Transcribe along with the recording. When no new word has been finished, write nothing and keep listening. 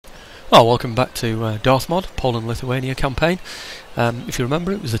Well, welcome back to Darthmod, Poland-Lithuania campaign. If you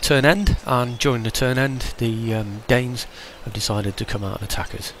remember, it was the turn end, and during the turn end the Danes have decided to come out and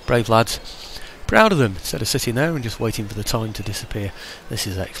attack us. Brave lads, proud of them, instead of sitting there and just waiting for the time to disappear. This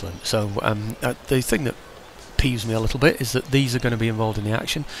is excellent. So the thing that peeves me a little bit is that these are going to be involved in the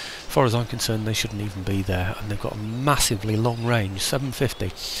action. As far as I'm concerned, they shouldn't even be there, and they've got a massively long range,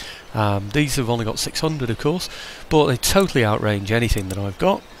 750. These have only got 600, of course, but they totally outrange anything that I've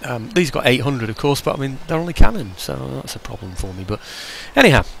got. These have got 800, of course, but I mean, they're only cannon, so that's a problem for me. But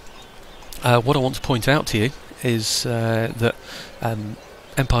anyhow, what I want to point out to you is that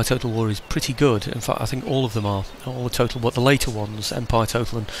Empire Total War is pretty good. In fact, I think all of them are. All the Total War, the later ones, Empire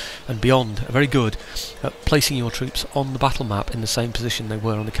Total and beyond, are very good at placing your troops on the battle map in the same position they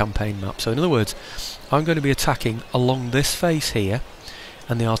were on the campaign map. So in other words, I'm going to be attacking along this face here,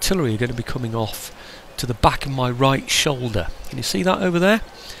 and the artillery are going to be coming off to the back of my right shoulder. Can you see that over there?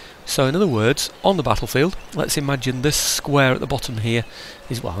 So in other words, on the battlefield, let's imagine this square at the bottom here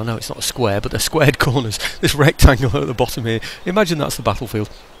is, well, I know it's not a square, but they're squared corners. This rectangle at the bottom here, imagine that's the battlefield.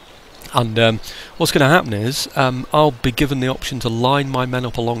 And what's going to happen is I'll be given the option to line my men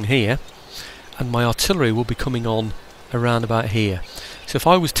up along here, and my artillery will be coming on around about here. So if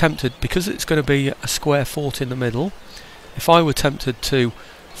I was tempted, because it's going to be a square fort in the middle, if I were tempted to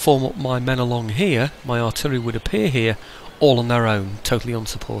form up my men along here, my artillery would appear here all on their own, totally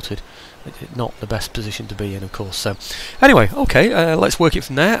unsupported. Not the best position to be in, of course. So anyway, okay, let's work it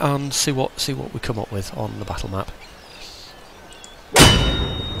from there and see what we come up with on the battle map.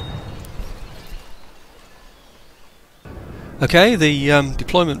 Okay, the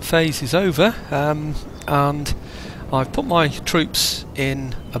deployment phase is over, and I've put my troops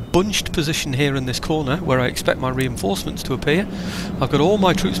in a bunched position here in this corner where I expect my reinforcements to appear. I've got all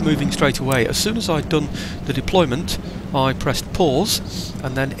my troops moving straight away. As soon as I'd done the deployment, I pressed pause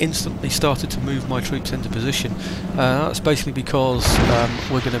and then instantly started to move my troops into position. That's basically because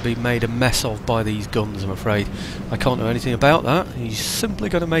we're going to be made a mess of by these guns, I'm afraid. I can't do anything about that. He's simply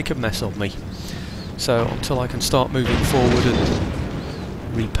going to make a mess of me. So until I can start moving forward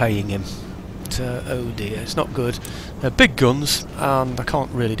and repaying him. Oh dear, it's not good. They're big guns, and I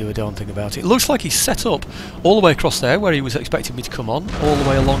can't really do a darn thing about it. It looks like he's set up all the way across there, where he was expecting me to come on, all the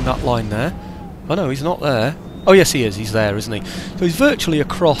way along that line there. Oh no, he's not there. Oh yes, he is. He's there, isn't he? So he's virtually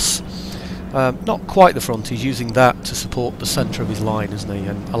across, not quite the front. He's using that to support the centre of his line, isn't he,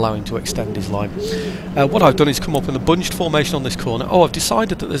 and allow him to extend his line. What I've done is come up in a bunched formation on this corner. Oh, I've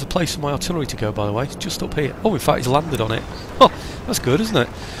decided that there's a place for my artillery to go, by the way. It's just up here. Oh, in fact, he's landed on it. Oh, that's good, isn't it?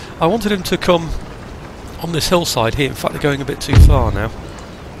 I wanted him to come on this hillside here. In fact, they're going a bit too far now.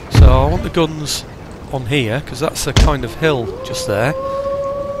 So I want the guns on here, because that's a kind of hill just there.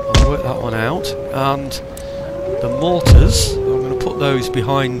 I'll work that one out. And the mortars, I'm going to put those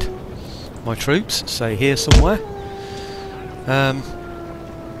behind my troops, say here somewhere. And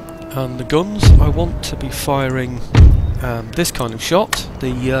the guns, I want to be firing this kind of shot,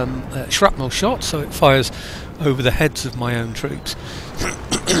 the shrapnel shot, so it fires over the heads of my own troops.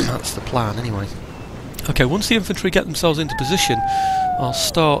 That's the plan, anyway. Okay, once the infantry get themselves into position, I'll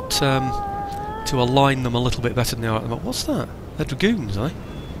start to align them a little bit better than they are at the moment. What's that? They're dragoons, eh?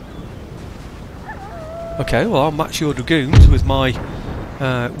 Okay, well, I'll match your dragoons with my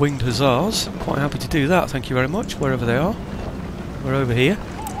winged hussars. I'm quite happy to do that, thank you very much, wherever they are. We're over here.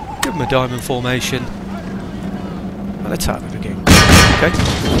 Give them a diamond formation and attack the dragoon. Okay.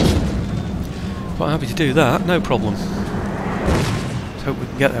 Quite happy to do that, no problem. Let's hope we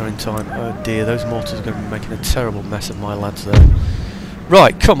can get there in time. Oh dear, those mortars are going to be making a terrible mess of my lads there.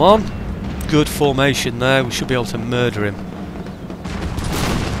 Right, come on. Good formation there, we should be able to murder him.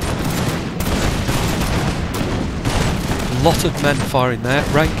 A lot of men firing there,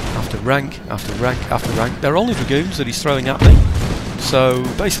 rank after rank after rank after rank. They're only dragoons that he's throwing at me, so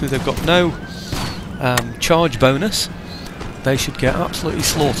basically they've got no charge bonus. They should get absolutely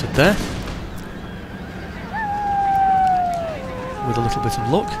slaughtered there. With a little bit of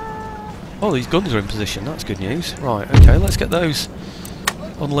luck. Oh, these guns are in position, that's good news. Right, okay, let's get those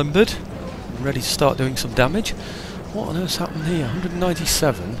unlimbered, ready to start doing some damage. What on earth's happened here?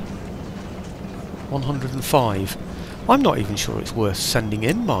 197, 105. I'm not even sure it's worth sending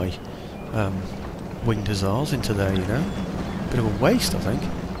in my winged hussars into there, you know. Bit of a waste, I think.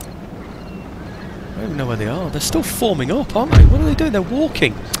 I don't even know where they are. They're still forming up, aren't they? What are they doing? They're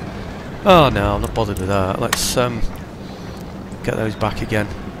walking. Oh no, I'm not bothered with that. Let's get those back again.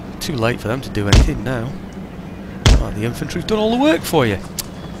 Too late for them to do anything now. Oh, the infantry's done all the work for you.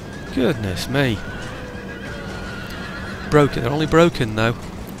 Goodness me. Broken. They're only broken though.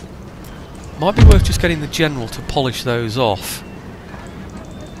 Might be worth just getting the general to polish those off.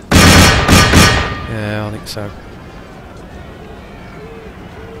 Yeah, I think so.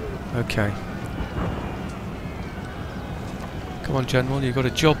 Okay. Come on, General, you've got a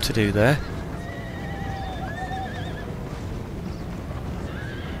job to do there.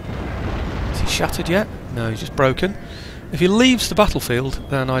 Is he shattered yet? No, he's just broken. If he leaves the battlefield,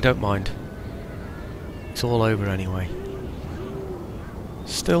 then I don't mind. It's all over anyway.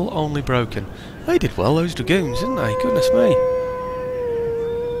 Still only broken. They did well, those dragoons, didn't they? Goodness me.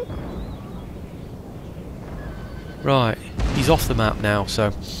 Right, he's off the map now,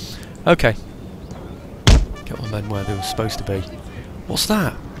 so... Okay. Get my men where they were supposed to be. What's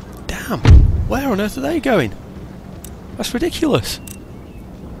that? Damn! Where on earth are they going? That's ridiculous.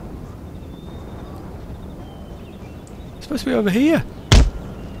 It's supposed to be over here.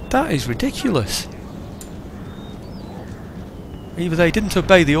 That is ridiculous. Either they didn't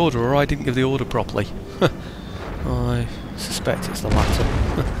obey the order or I didn't give the order properly. I suspect it's the latter.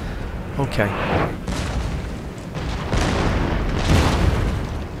 Okay.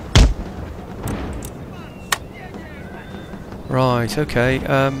 Right, okay.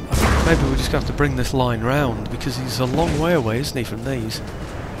 I think maybe we're just going to have to bring this line round because he's a long way away, isn't he, from these?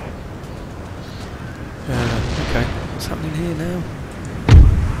 Okay. What's happening here now?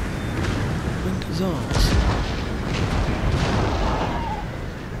 Winter's Arms.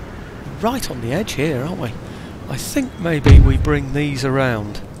 Right on the edge here, aren't we? I think maybe we bring these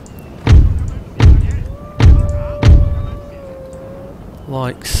around.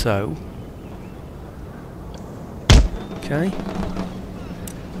 Like so. Okay.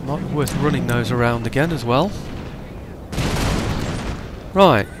 Might be worth running those around again as well.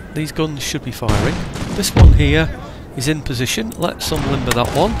 Right, these guns should be firing. This one here is in position. Let's unlimber that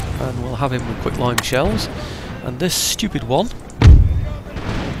one and we'll have him with quicklime shells. And this stupid one.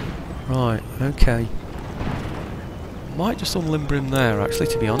 Right, okay. Might just unlimber him there actually,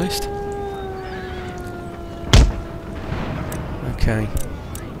 to be honest. Okay.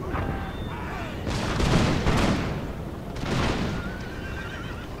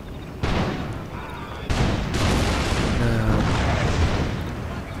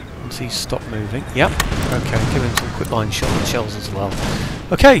 He's stopped moving. Yep. Okay, give him some quicklime shells as well.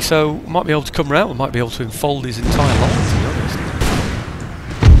 Okay, so might be able to come around. We might be able to enfold his entire line, to be honest.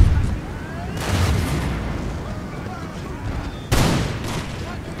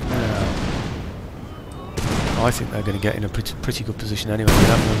 Now, I think they're going to get in a pretty good position anyway.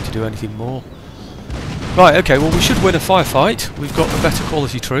 They're not going to do anything more. Right. Okay. Well, we should win a firefight. We've got the better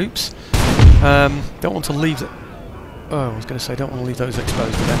quality troops. Don't want to leave the. Oh, I was going to say, don't want to leave those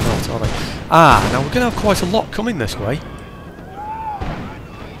exposed, but they're not, are they? Ah, now we're going to have quite a lot coming this way.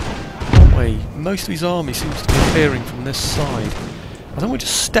 Aren't we? Most of his army seems to be appearing from this side. I think we'll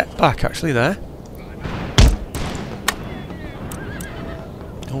just step back, actually, there.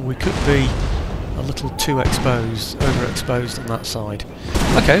 Or we could be a little too exposed, overexposed on that side.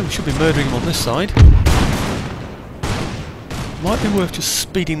 Okay, we should be murdering him on this side. Might be worth just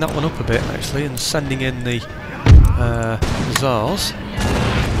speeding that one up a bit, actually, and sending in the Hussars,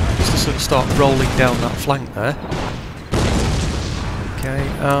 just to sort of start rolling down that flank there. Okay,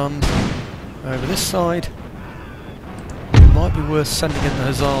 and over this side, might be worth sending in the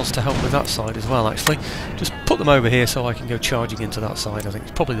Hussars to help with that side as well, actually. Just put them over here so I can go charging into that side. I think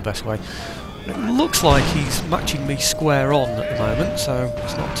it's probably the best way. It looks like he's matching me square on at the moment, so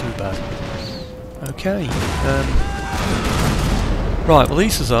it's not too bad. Okay. Right, well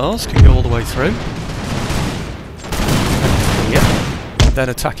these Hussars can go all the way through. Then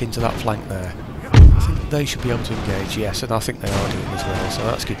attack into that flank there. I think they should be able to engage, yes, and I think they are doing as well, so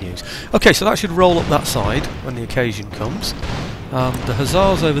that's good news. Okay, so that should roll up that side when the occasion comes. The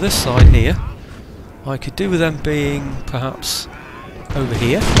Hussars over this side here, I could do with them being perhaps over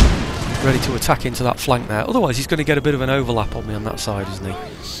here, ready to attack into that flank there. Otherwise he's going to get a bit of an overlap on me on that side, isn't he?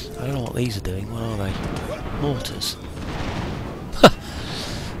 I don't know what these are doing. What are they? Mortars.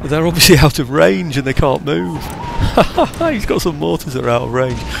 Well, they're obviously out of range and they can't move. He's got some mortars that are out of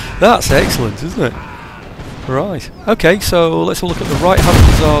range. That's excellent, isn't it? Right. Okay, so let's have a look at the right-hand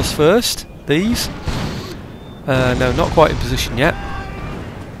Hussars first. These. No, not quite in position yet,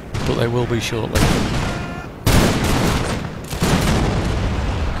 but they will be shortly.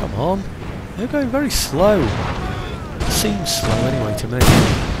 Come on. They're going very slow. It seems slow anyway to me.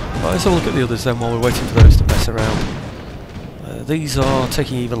 Right, let's have a look at the others then while we're waiting for those to mess around. These are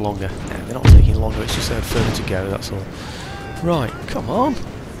taking even longer. No, they're not taking longer, it's just they had further to go, that's all. Right, come on.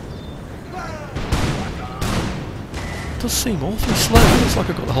 It does seem awfully slow. It looks like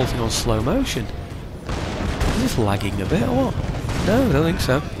I've got the whole thing on slow motion. Is this lagging a bit or what? No, I don't think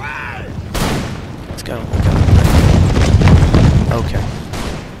so. Let's go. Okay.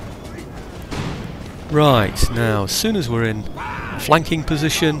 Right, now as soon as we're in flanking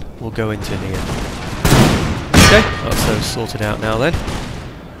position, we'll go into here. Okay, that's those sorted out now then.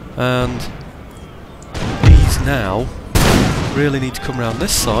 And these now really need to come around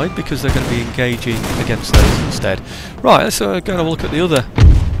this side because they're going to be engaging against those instead. Right, let's go and have a look at the other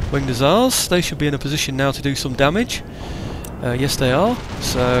winged hussars. They should be in a position now to do some damage. Yes they are,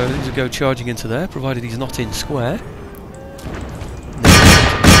 so these will go charging into there, provided he's not in square.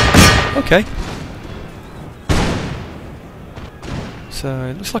 Okay. So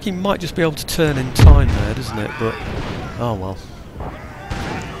it looks like he might just be able to turn in time there, doesn't it? But oh well.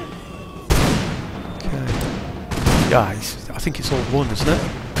 Okay. Guys, I think it's all one, isn't it?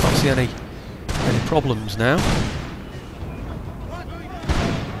 Can't see any problems now.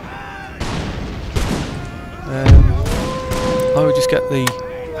 I would just get the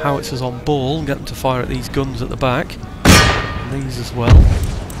howitzers on ball and get them to fire at these guns at the back. And these as well.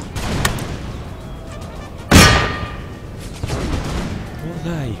 What are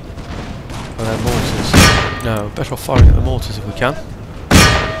they? Oh, they're mortars. No, better off firing at the mortars if we can.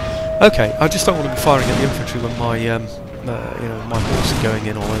 Okay, I just don't want to be firing at the infantry when my you know, my horse is going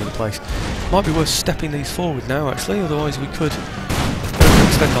in all over the place. Might be worth stepping these forward now actually, otherwise we could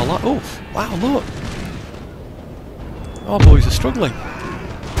extend our life. Oh, wow, look! Our boys are struggling.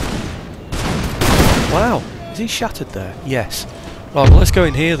 Wow, is he shattered there? Yes. Right, well let's go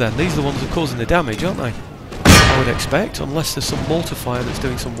in here then. These are the ones that are causing the damage, aren't they? I would expect, unless there's some mortar fire that's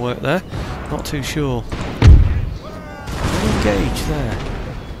doing some work there. Not too sure. Engage there.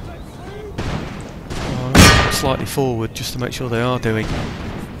 Oh, slightly forward just to make sure they are doing.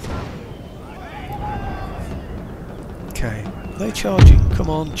 Okay, are they charging? Come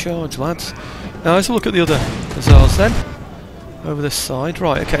on, charge lads. Now let's look at the other hussars then. Over this side.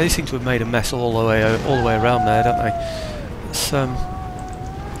 Right, okay, they seem to have made a mess all the way around there, don't they? Let's go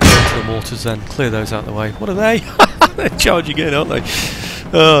into the mortars then, clear those out of the way. What are they? They're charging in, aren't they?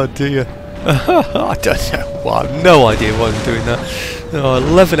 Oh dear. I don't know. Well, I have no idea why they're doing that. Oh,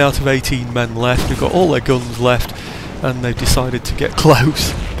 11 out of 18 men left, they've got all their guns left, and they've decided to get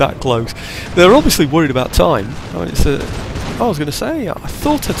close, that close. They're obviously worried about time. I mean, I was going to say, I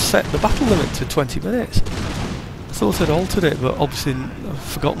thought I'd set the battle limit to 20 minutes. I thought I'd altered it, but obviously I've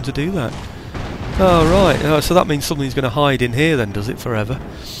forgotten to do that. Oh right, so that means something's going to hide in here then, does it, forever?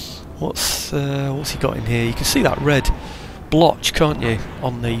 What's he got in here? You can see that red blotch, can't you,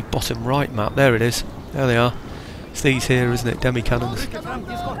 on the bottom right map? There it is. There they are. It's these here, isn't it? Demi-cannons.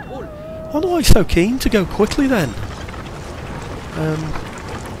 I wonder why he's so keen to go quickly then.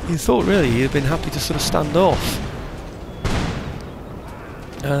 You thought really he'd have been happy to sort of stand off.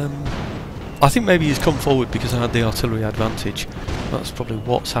 I think maybe he's come forward because I had the artillery advantage. That's probably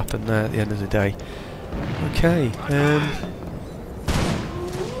what's happened there at the end of the day. Okay.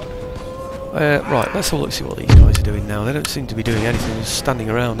 Right, let's have a look and see what these guys are doing now. They don't seem to be doing anything, just standing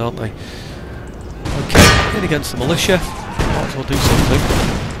around, aren't they? Okay, in against the militia. Might as well do something.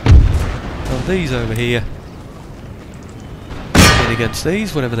 And these over here. In against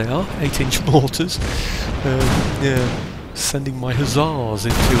these, whatever they are. 8-inch mortars. Yeah, sending my hussars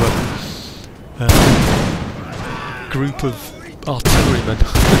into group of artillerymen.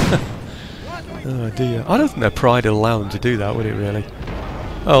 Oh dear. I don't think their pride would allow them to do that, would it really?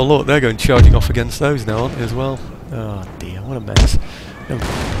 Oh look, they're going charging off against those now, aren't they, as well? Oh dear, what a mess. Okay,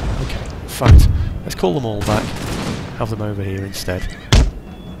 in fact, let's call them all back. Have them over here instead.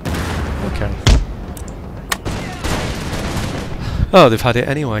 Okay. Oh, they've had it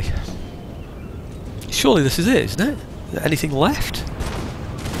anyway. Surely this is it, isn't it? Is there anything left?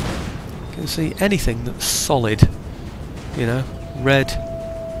 Can see anything that's solid, you know, red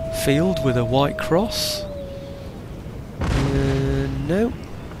field with a white cross. No,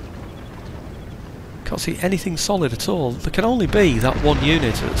 can't see anything solid at all. There can only be that one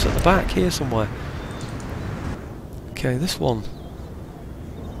unit that's at the back here somewhere. Okay, this one.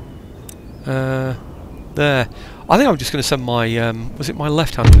 There. I think I'm just going to send my was it my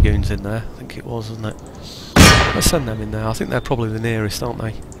left-hand dragoons in there? I think it was, wasn't it? Let's send them in there. I think they're probably the nearest, aren't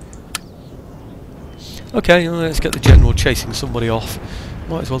they? Okay, let's get the general chasing somebody off.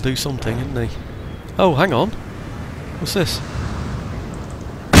 Might as well do something, isn't he? Oh, hang on. What's this?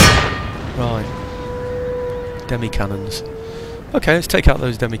 Right. Demi-cannons. Okay, let's take out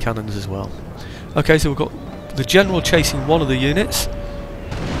those demi-cannons as well. Okay, so we've got the general chasing one of the units.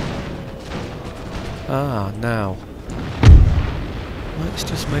 Ah, now. Let's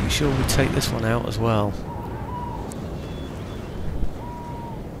just make sure we take this one out as well.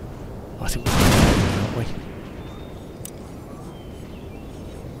 I think we're going to do it, aren't we?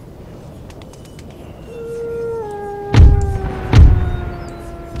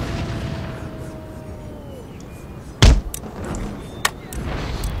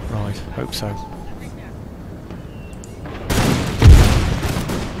 Hope so.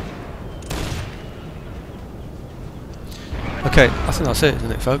 Okay, I think that's it,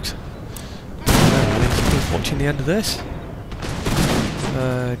 isn't it, folks? Watching the end of this.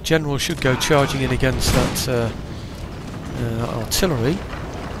 General should go charging in against that artillery.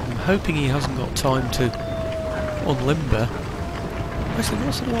 I'm hoping he hasn't got time to unlimber. Actually,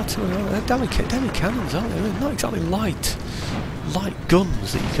 what sort of artillery are they? Demi cannons, aren't they? They're not exactly light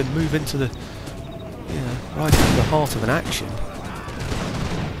guns that you can move into the, right into the heart of an action.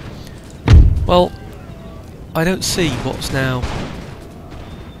 Well, I don't see what's now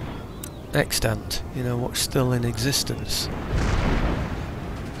extant, what's still in existence.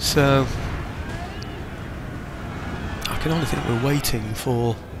 So I can only think we're waiting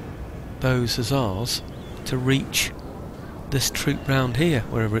for those hussars to reach this troop round here,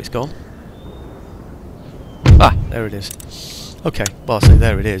 wherever it's gone. Ah, there it is. Okay, well, I say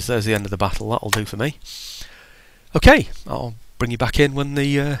there it is. There's the end of the battle. That'll do for me. Okay, I'll bring you back in when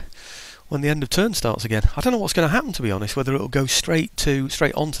the end of turn starts again. I don't know what's going to happen, to be honest. Whether it'll go straight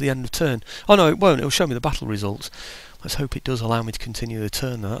on to the end of turn. Oh no, it won't. It'll show me the battle results. Let's hope it does allow me to continue the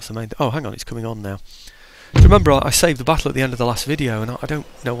turn. Though. That's the main thing. Oh, hang on, it's coming on now. Do you remember I saved the battle at the end of the last video, and I don't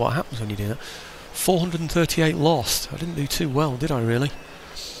know what happens when you do that. 438 lost. I didn't do too well, did I really?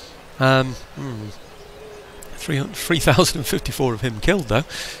 3,054 of him killed though,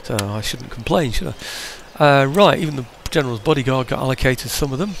 so I shouldn't complain, should I? Right, even the General's bodyguard got allocated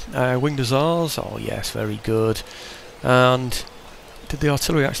some of them. Winged hussars, oh yes, very good. And did the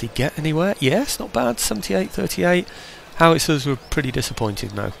artillery actually get anywhere? Yes, not bad, 78-38. Howitzers were pretty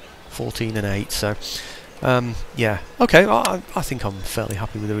disappointed now, 14 and 8, so yeah, okay, I think I'm fairly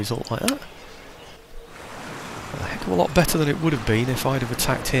happy with a result like that. A heck of a lot better than it would have been if I'd have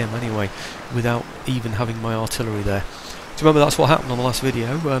attacked him anyway, without even having my artillery there. Do you remember that's what happened on the last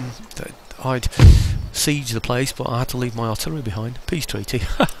video? I'd sieged the place, but I had to leave my artillery behind. Peace treaty.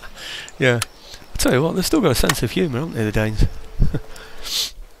 Yeah. I tell you what, they've still got a sense of humour, haven't they, the Danes?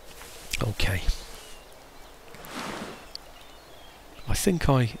 Okay. I think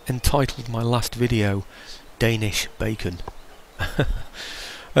I entitled my last video Danish Bacon.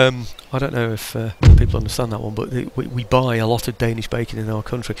 I don't know if people understand that one, but we buy a lot of Danish bacon in our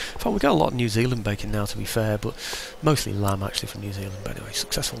country. In fact, we get a lot of New Zealand bacon now, to be fair, but mostly lamb actually from New Zealand. But anyway,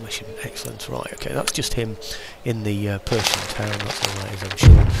 successful mission, excellent. Right, okay, that's just him in the Persian town. That's all that is, I'm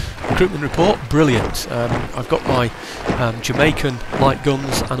sure. Recruitment report, brilliant. I've got my Jamaican light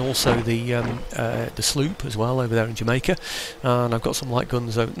guns and also the sloop as well over there in Jamaica, and I've got some light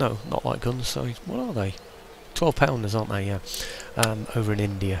guns. No, not light guns. Sorry, what are they? 12-pounders, aren't they? Yeah. Over in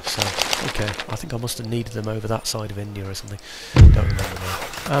India, so okay, I think I must have needed them over that side of India or something. Don't remember now.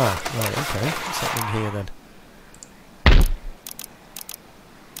 Ah, right, okay. What's happening here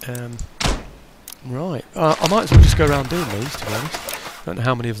then? Right, I might as well just go around doing these, to be honest. I don't know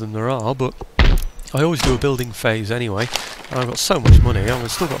how many of them there are, but I always do a building phase anyway, and I've got so much money.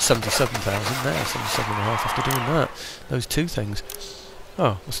 I've still got 77,000 there, 77.5 after doing that. Those two things.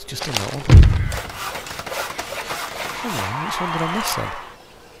 Oh, must have just done that one. Hang on, which one did I miss then?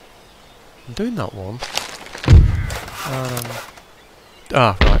 I'm doing that one.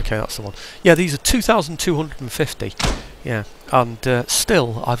 Right, okay, that's the one. Yeah, these are 2,250. Yeah, and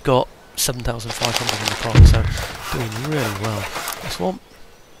still I've got 7,500 in the pot, so doing really well. This one.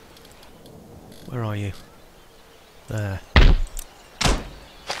 Where are you? There.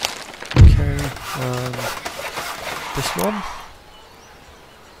 Okay, and this one.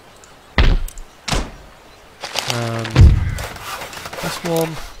 And this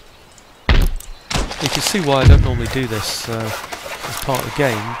one. You can see why I don't normally do this as part of the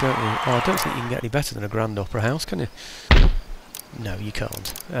game, don't you? Oh, I don't think you can get any better than a Grand Opera House, can you? No, you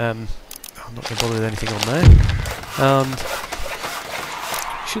can't. I'm not going to bother with anything on there. And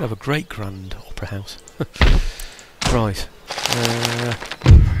you should have a great Grand Opera House. Right.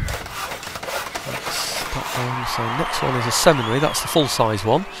 That's that one. So next one is a seminary. That's the full-size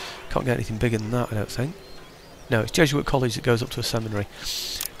one. Can't get anything bigger than that, I don't think. No, it's Jesuit College that goes up to a seminary.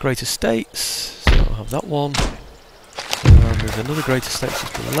 Great Estates, so I'll have that one. And there's another Great Estates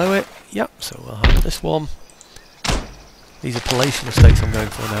just below it. Yep, so we'll have this one. These are palatial estates I'm going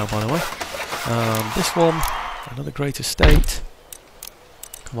for now, by the way. This one, another Great Estate.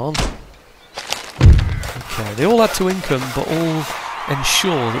 Come on. Okay, they all add to income, but all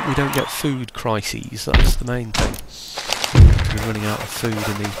ensure that we don't get food crises. That's the main thing. We're running out of food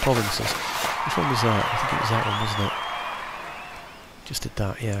in these provinces. Which one was that? I think it was that one, wasn't it? Just did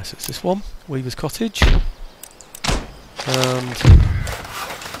that, yeah. So it's this one, Weaver's Cottage. And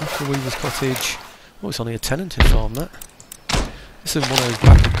after Weaver's Cottage, oh, it's only a tenanted farm, that. This is one of those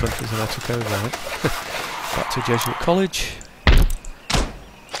backward countries that I took over, right? Back to Jesuit College.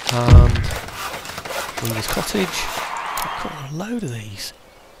 And Weaver's Cottage. I've got a load of these.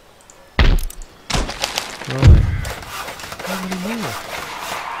 Right. How many more?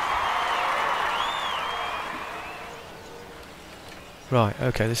 Right,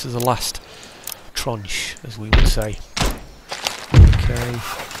 okay, this is the last tranche, as we would say. Okay.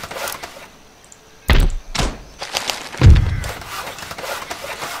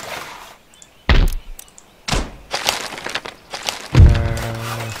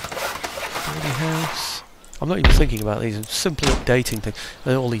 House. I'm not even thinking about these, I'm simply updating things.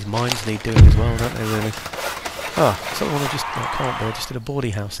 And all these mines need doing as well, don't they, really? Ah, is that the one I just... No, it can't be, I just did a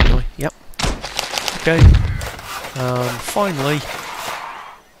boarding house, didn't I? Yep. Okay. Finally,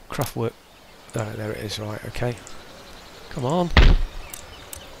 craftwork. Oh, there it is, right, okay. Come on.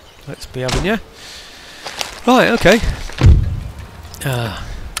 Let's be having you. Right, okay.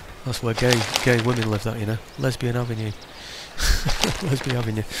 That's where gay women live, that, you know. Lesbian Avenue. Lesbian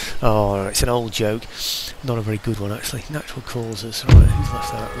Avenue. Oh, it's an old joke. Not a very good one, actually. Natural causes. Right, who's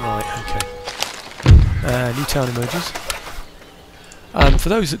left that? Right, okay. New town emerges. For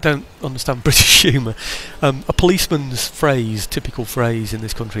those that don't understand British humour, a policeman's phrase, typical phrase in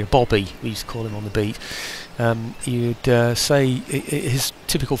this country, a bobby, we used to call him on the beat, you'd say his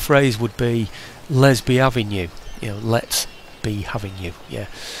typical phrase would be Lesbian Avenue, you know, let's be having you, yeah.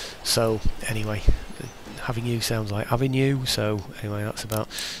 So, anyway, having you sounds like having you, so anyway, that's about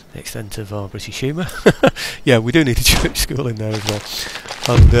the extent of our British humour. Yeah, we do need a church school in there as well.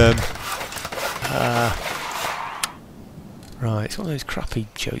 And, right, it's one of those crappy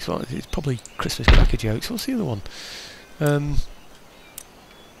jokes. Well, it's probably Christmas cracker jokes. What's the other one?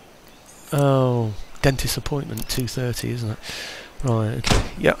 Oh, dentist appointment 2:30, isn't it? Right, okay.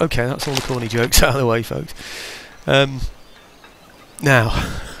 Yeah, okay, that's all the corny jokes out of the way, folks. Now,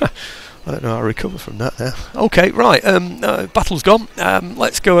 I don't know how to recover from that now. Okay, right, battle's gone.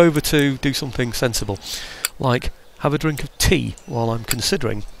 Let's go over to do something sensible. Like, have a drink of tea while I'm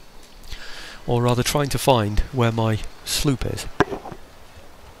considering, or rather trying to find where my sloop is.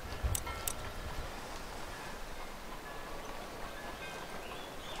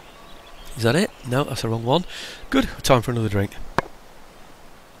 Is that it? No, that's the wrong one. Good, time for another drink.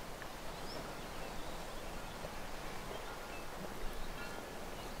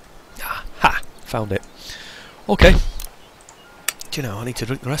 Ha! Found it. Okay. Do you know, I need to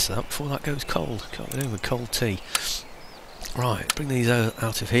drink the rest of that before that goes cold. Can't be doing with cold tea. Right, bring these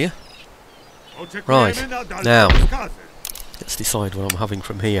out of here. Right, now, let's decide what I'm having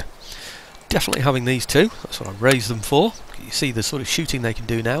from here. Definitely having these two, that's what I raised them for. You see the sort of shooting they can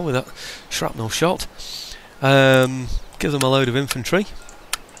do now with that shrapnel shot. Give them a load of infantry.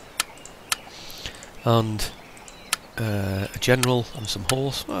 And a general and some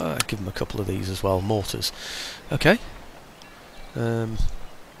horse. Give them a couple of these as well, mortars. Okay. Now,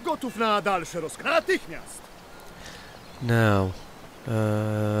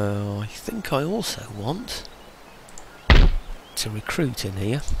 I think I also want to recruit in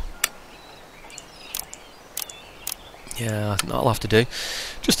here. Yeah, that'll have to do.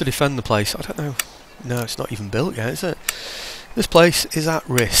 Just to defend the place. I don't know. No, it's not even built yet, is it? This place is at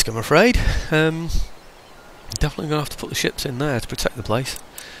risk, I'm afraid. Definitely going to have to put the ships in there to protect the place.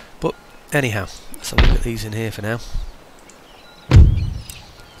 But anyhow, let's have a look at these in here for now.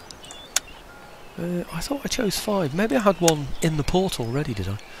 I thought I chose 5. Maybe I had one in the port already, did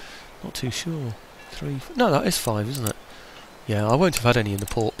I? Not too sure. 3... No, that is 5, isn't it? Yeah, I won't have had any in the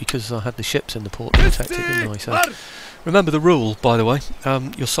port because I had the ships in the port to protect it, didn't I? So, remember the rule, by the way.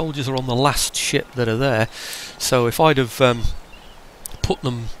 Your soldiers are on the last ship that are there. So if I'd have put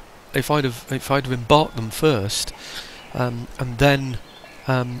them, if I'd have embarked them first, and then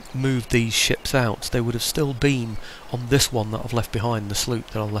moved these ships out, they would have still been on this one that I've left behind, the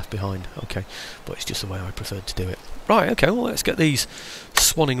sloop that I've left behind. Okay, but it's just the way I preferred to do it. Right, okay, well let's get these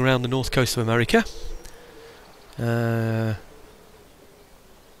swanning around the north coast of America.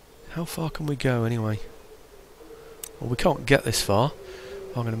 How far can we go anyway? Well, we can't get this far.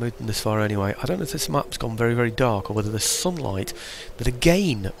 I'm going to move them this far anyway. I don't know if this map's gone very, very dark or whether there's sunlight that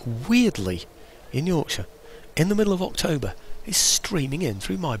again, weirdly, in Yorkshire, in the middle of October, is streaming in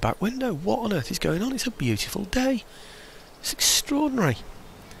through my back window. What on earth is going on? It's a beautiful day. It's extraordinary.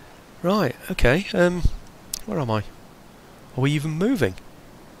 Right, okay, where am I? Are we even moving?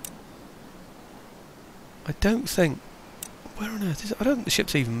 I don't think... Where on earth is it? I don't think the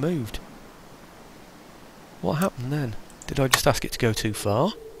ship's even moved. What happened then? Did I just ask it to go too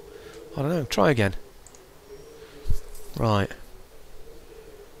far? I don't know, try again. Right.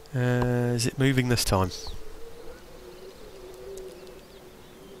 Is it moving this time?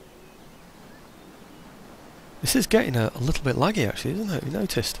 This is getting a little bit laggy actually, isn't it? You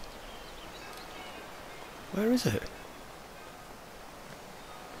noticed? Where is it?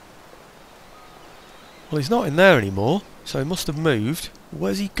 Well, he's not in there anymore, so he must have moved.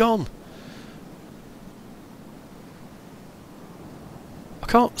 Where's he gone? I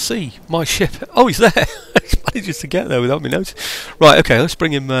can't see my ship. Oh, he's there! He manages to get there without me noticing. Right, okay, let's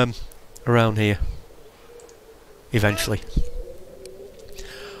bring him around here. Eventually.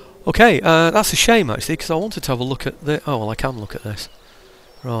 Okay, that's a shame actually, because I wanted to have a look at the... Oh, well, I can look at this.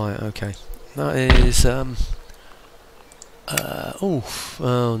 Right, okay. That is... oh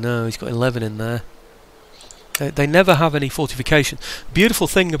no, he's got 11 in there. They never have any fortification. The beautiful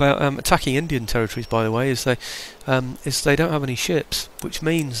thing about attacking Indian territories, by the way, is they don't have any ships, which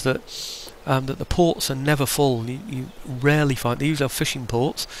means that that the ports are never full. You rarely find. They usually have fishing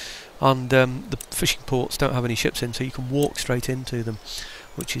ports, and the fishing ports don't have any ships in, so you can walk straight into them,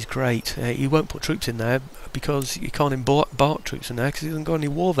 which is great. You won't put troops in there because you can't embark troops in there because you haven't got any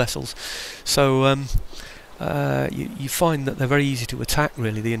war vessels. So you find that they're very easy to attack,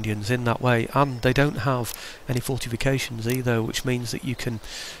 really, the Indians, in that way, and they don't have any fortifications either, which means that you can,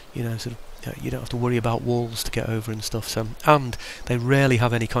 you know, sort of, you don't have to worry about walls to get over and stuff. So, and they rarely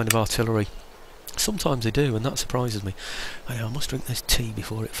have any kind of artillery. Sometimes they do, and that surprises me. I know, I must drink this tea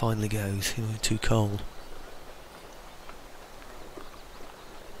before it finally goes. You know, too cold.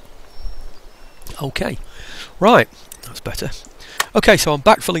 Okay, right, that's better. Okay, so I'm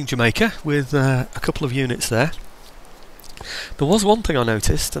backfilling Jamaica with a couple of units there. There was one thing I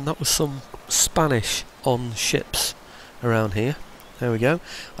noticed, and that was some Spanish on ships around here. There we go.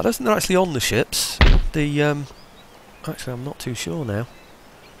 I don't think they're actually on the ships. The actually, I'm not too sure now.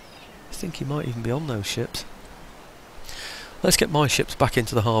 I think he might even be on those ships. Let's get my ships back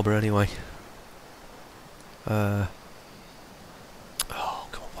into the harbour anyway. Oh,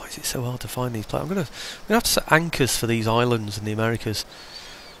 God, why is it so hard to find these places? I'm gonna have to set anchors for these islands in the Americas.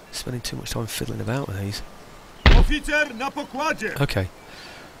 Spending too much time fiddling about with these. Okay,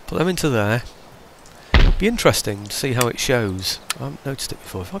 put them into there. Be interesting to see how it shows. I haven't noticed it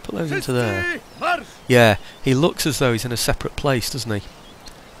before. If I put those into there, yeah, he looks as though he's in a separate place, doesn't he?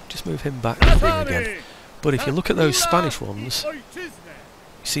 Just move him back again. But if you look at those Spanish ones, you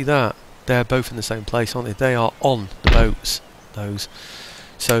see that they're both in the same place, aren't they? They are on the boats. Those.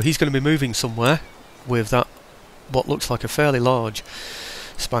 So he's going to be moving somewhere with that, what looks like a fairly large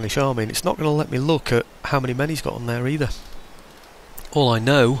Spanish army, and it's not going to let me look at how many men he's got on there either. All I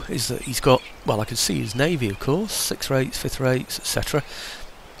know is that he's got, well, I can see his navy, of course, 6th rates, 5th rates, etc.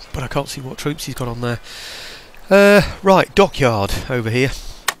 But I can't see what troops he's got on there. Right, dockyard over here.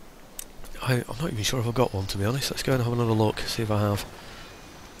 I'm not even sure if I've got one, to be honest. Let's go and have another look, see if I have.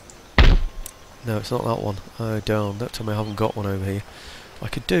 No, it's not that one. Oh darn, don't tell me I haven't got one over here. I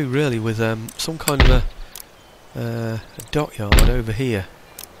could do really with some kind of a dockyard over here,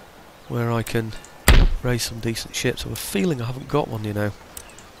 where I can raise some decent ships. I have a feeling I haven't got one, you know.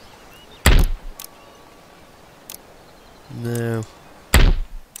 No.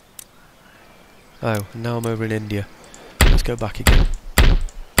 Oh, now I'm over in India. Let's go back again.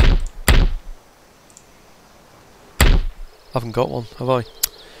 I haven't got one, have I?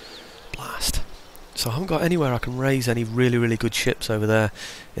 Blast. So I haven't got anywhere I can raise any really, really good ships over there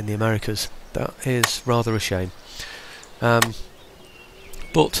in the Americas. That is rather a shame.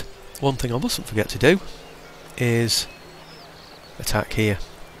 But one thing I mustn't forget to do is attack here.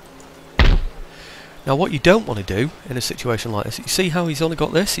 Now what you don't want to do in a situation like this, you see how he's only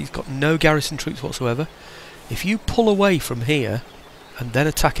got this? He's got no garrison troops whatsoever. If you pull away from here and then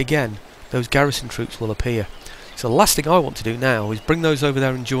attack again, those garrison troops will appear. So the last thing I want to do now is bring those over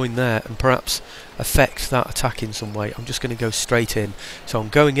there and join there and perhaps affect that attack in some way. I'm just going to go straight in. So I'm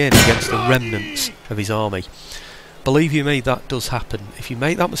going in against the remnants of his army. Believe you me, that does happen. If you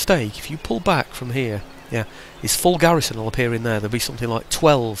make that mistake, if you pull back from here, yeah, his full garrison will appear in there. There'll be something like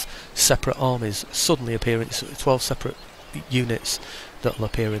 12 separate armies suddenly appearing, 12 separate units that will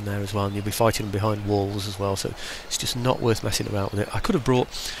appear in there as well, and you'll be fighting behind walls as well, so it's just not worth messing about with it. I could have brought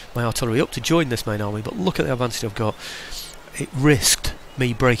my artillery up to join this main army, but look at the advantage I've got. It risked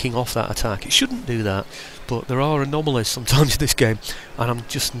me breaking off that attack. It shouldn't do that, but there are anomalies sometimes in this game, and I'm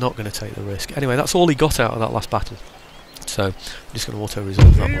just not going to take the risk. Anyway, that's all he got out of that last battle, so I'm just going to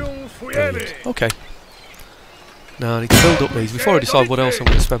auto-resolve that one. Brilliant. Okay. Now I need to build up these. Before I decide what else I'm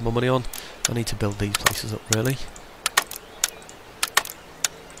going to spend my money on, I need to build these places up, really.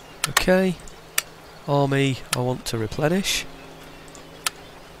 Okay, army I want to replenish.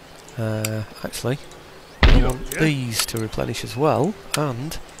 Actually, I want these to replenish as well,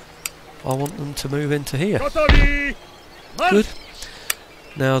 and I want them to move into here. Good.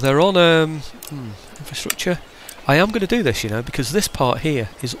 Now they're on infrastructure. I am going to do this, you know, because this part here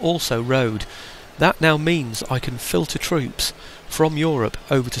is also road. That now means I can filter troops from Europe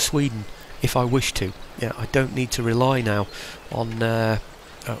over to Sweden if I wish to. Yeah, I don't need to rely now on,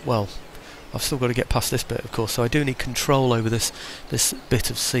 well, I've still got to get past this bit, of course, so I do need control over this bit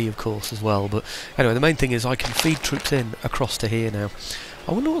of sea, of course, as well. But anyway, the main thing is I can feed troops in across to here now.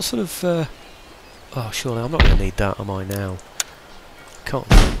 I wonder what sort of... oh, surely I'm not going to need that, am I, now? Can't...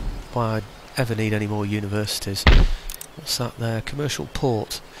 Why I'd ever need any more universities. What's that there? Commercial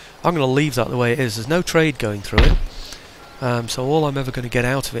port. I'm going to leave that the way it is. There's no trade going through it. So all I'm ever going to get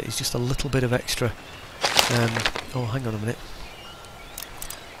out of it is just a little bit of extra... oh, hang on a minute.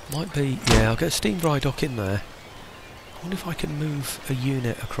 Might be... Yeah, I'll get a steam dry dock in there. I wonder if I can move a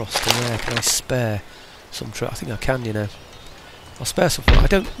unit across to there. Can I spare some... I think I can, you know. I'll spare some... I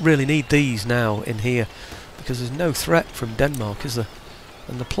don't really need these now in here, because there's no threat from Denmark, is there?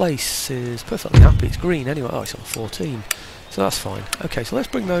 And the place is perfectly happy. It's green anyway. Oh, it's on 14. So that's fine. Okay, so let's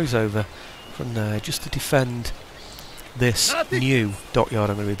bring those over from there, just to defend this new dockyard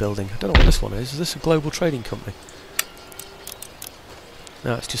I'm going to be building. I don't know what this one is. Is this a global trading company?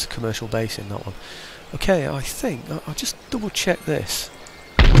 No, it's just a commercial base in that one. Okay, I think... I'll just double check this.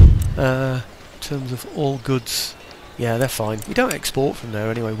 In terms of all goods... Yeah, they're fine. We don't export from there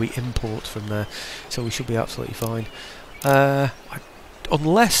anyway, we import from there. So we should be absolutely fine.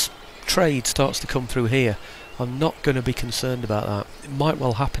 Unless trade starts to come through here, I'm not going to be concerned about that. It might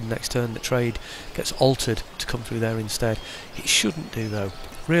well happen next turn that trade gets altered to come through there instead. It shouldn't do though.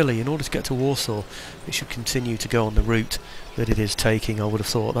 Really, in order to get to Warsaw, it should continue to go on the route that it is taking, I would have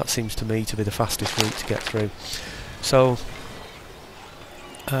thought. That seems to me to be the fastest route to get through. So,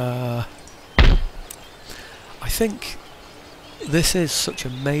 I think this is such a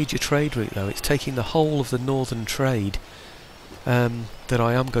major trade route though. It's taking the whole of the northern trade that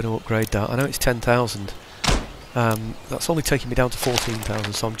I am going to upgrade that. I know it's 10,000. That's only taking me down to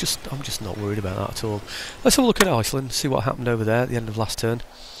 14,000, so I'm just not worried about that at all. Let's have a look at Iceland, see what happened over there at the end of last turn.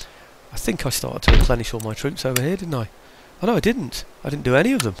 I think I started to replenish all my troops over here, didn't I? Oh no, I didn't. I didn't do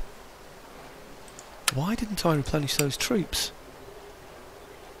any of them. Why didn't I replenish those troops?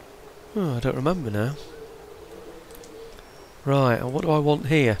 Oh, I don't remember now. Right, and what do I want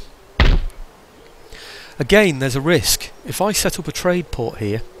here? Again, there's a risk. If I set up a trade port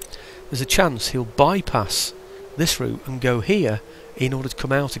here, there's a chance he'll bypass this route and go here in order to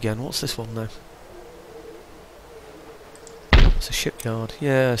come out again. What's this one now? It's a shipyard.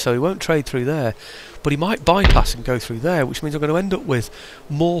 Yeah, so he won't trade through there, but he might bypass and go through there, which means I'm going to end up with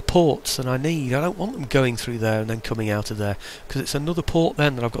more ports than I need. I don't want them going through there and then coming out of there, because it's another port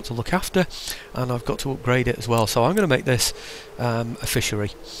then that I've got to look after, and I've got to upgrade it as well. So I'm going to make this a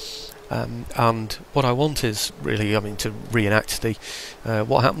fishery. And what I want is really, I mean, to reenact the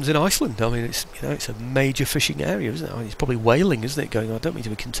what happens in Iceland. I mean, it's, you know, it's a major fishing area, isn't it? I mean, it's probably whaling, isn't it? Going on. I don't mean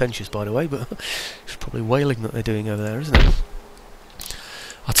to be contentious, by the way, but it's probably whaling that they're doing over there, isn't it?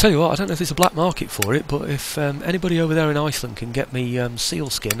 I'll tell you what, I don't know if there's a black market for it, but if anybody over there in Iceland can get me seal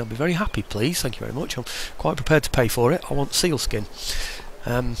skin, I'll be very happy, please. Thank you very much. I'm quite prepared to pay for it. I want seal skin,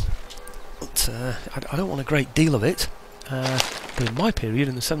 but I don't want a great deal of it. But in my period,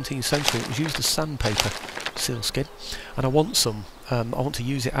 in the 17th century, it was used as sandpaper, sealskin, and I want some. I want to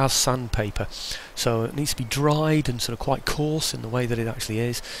use it as sandpaper, so it needs to be dried and sort of quite coarse in the way that it actually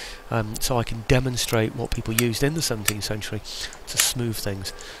is, so I can demonstrate what people used in the 17th century to smooth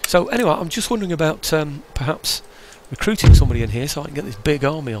things. So anyway, I'm just wondering about perhaps recruiting somebody in here so I can get this big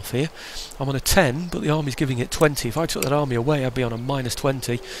army off here. I'm on a 10, but the army's giving it 20. If I took that army away, I'd be on a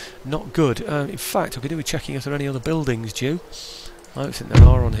 -20. Not good. In fact, I could do with checking if there are any other buildings due. I don't think there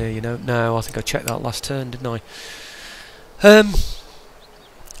are on here, you know. No, I think I checked that last turn, didn't I?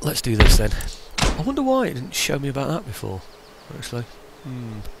 Let's do this then. I wonder why it didn't show me about that before, actually.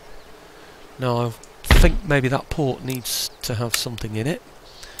 No, I think maybe that port needs to have something in it.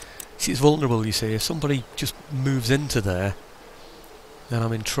 See, it's vulnerable, you see. If somebody just moves into there, then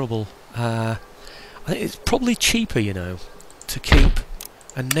I'm in trouble. I think it's probably cheaper, you know, to keep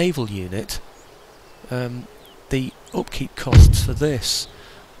a naval unit. The upkeep costs for this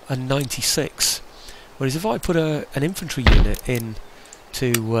are 96, whereas if I put an infantry unit into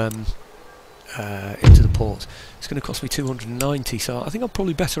the port, it's going to cost me 290. So I think I'm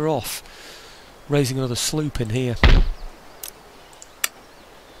probably better off raising another sloop in here.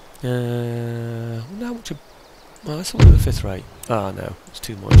 How much? Well, let's look at the 5th rate. Ah, no, it's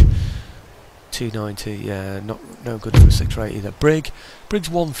too much. 290, yeah, no good for a 6th rate either. Brig's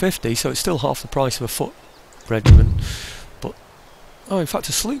 150, so it's still half the price of a foot regiment. But oh, in fact,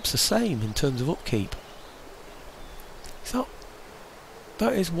 a sloop's the same in terms of upkeep. Is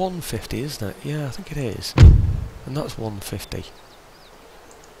that is 150, isn't it? Yeah, I think it is. and that's 150.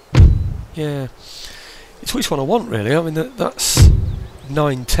 Yeah, it's which one I want really. I mean that's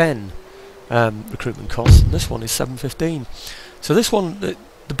 910 recruitment costs, and this one is 715. So this one, the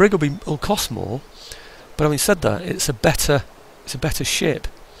brig will cost more, but having said that, it's a better ship,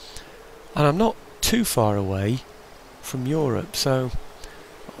 and I'm not too far away from Europe, so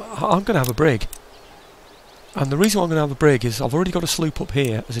I'm going to have a brig. And the reason why I'm going to have a brig is I've already got a sloop up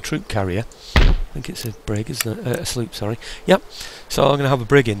here as a troop carrier. I think it's a brig, isn't it? A sloop, sorry. Yep. So I'm going to have a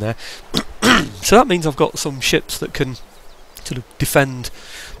brig in there. So that means I've got some ships that can sort of defend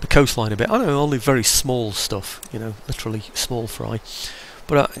the coastline a bit. I know only very small stuff, you know, literally small fry.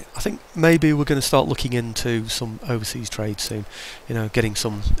 But I think maybe we're going to start looking into some overseas trade soon. You know, getting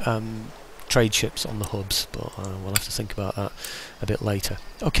some trade ships on the hubs, but we'll have to think about that a bit later.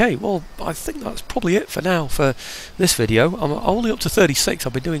 Okay, well, I think that's probably it for now for this video. I'm only up to 36.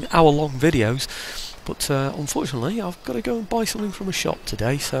 I've been doing hour-long videos, but unfortunately I've got to go and buy something from a shop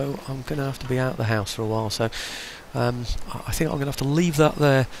today, so I'm going to have to be out of the house for a while. So I think I'm going to have to leave that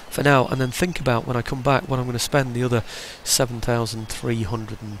there for now, and then think about when I come back what I'm going to spend the other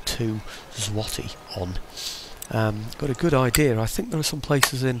 7,302 zloty on. Got a good idea. I think there are some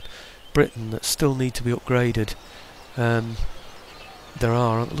places in Britain that still need to be upgraded. There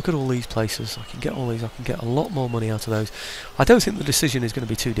are. Look at all these places. I can get all these. I can get a lot more money out of those. I don't think the decision is going to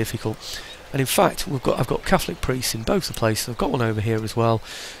be too difficult. And in fact, I've got Catholic priests in both the places. I've got one over here as well.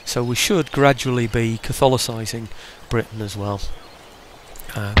 So we should gradually be Catholicising Britain as well.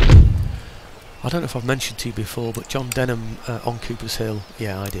 I don't know if I've mentioned to you before, but John Denham on Cooper's Hill.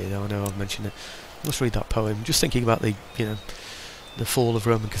 Yeah, I did. I know I've mentioned it. Let's read that poem. Just thinking about the the fall of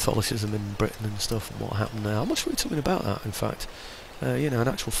Roman Catholicism in Britain and stuff, and what happened there. I must read something about that, in fact. An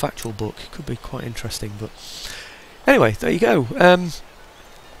actual factual book could be quite interesting. But anyway, there you go.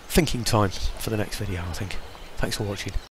 Thinking time for the next video, I think. Thanks for watching.